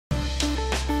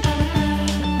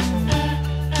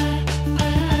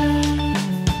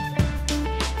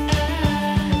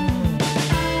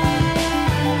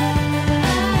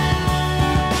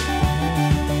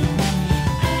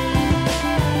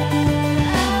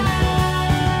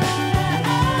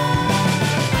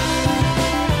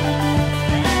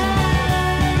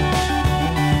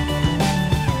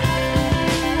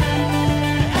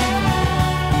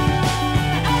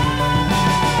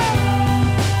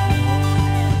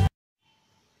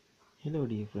Hello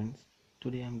dear friends,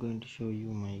 today I'm going to show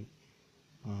you my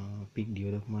PIC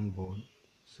development board.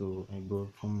 So I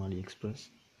bought from AliExpress,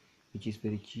 which is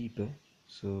very cheaper.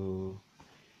 So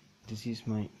this is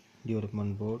my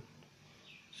development board.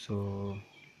 So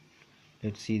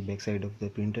let's see the back side of the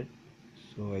printer.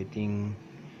 So I think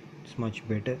it's much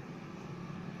better.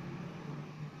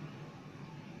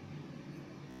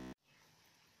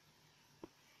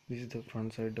 This is the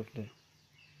front side of the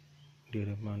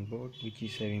development board, which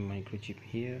is having microchip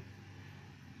here.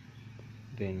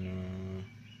 Then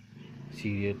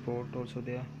serial port also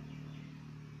there.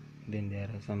 Then there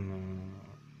are some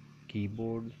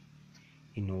keyboard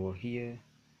in over here,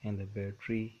 and the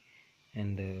battery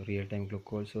and the real-time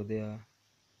clock also there,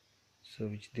 so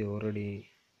which they already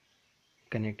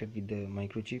connected with the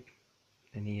microchip.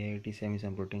 Then here it is having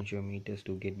some potentiometers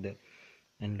to get the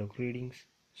analog readings.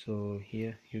 So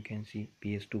here you can see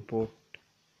PS2 port.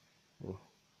 Oh,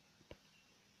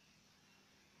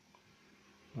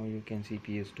 now you can see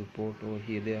PS2 port over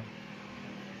here there.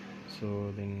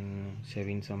 So then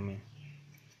having some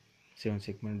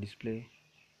 7-segment display,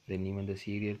 then even the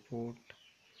serial port,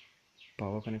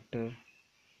 power connector,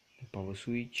 the power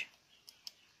switch,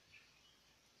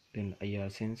 then IR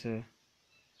sensor.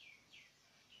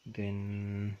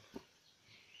 Then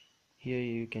here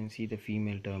you can see the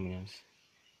female terminals,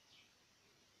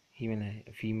 even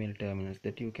female terminals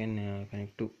that you can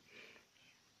connect to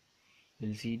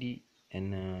LCD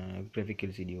and graphic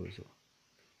LCD also.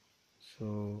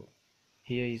 So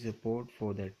here is a port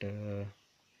for that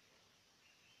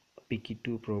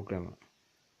PIC2 programmer.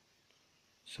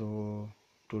 So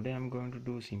today I'm going to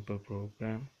do a simple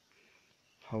program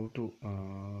how to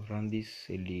run these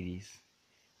LEDs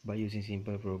by using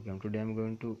simple program. Today I'm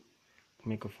going to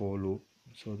make a for loop,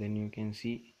 so then you can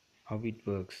see how it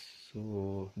works.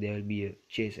 So there will be a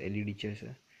LED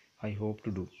chaser I hope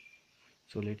to do.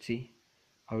 So let's see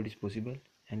how it is possible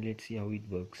and let's see how it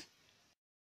works.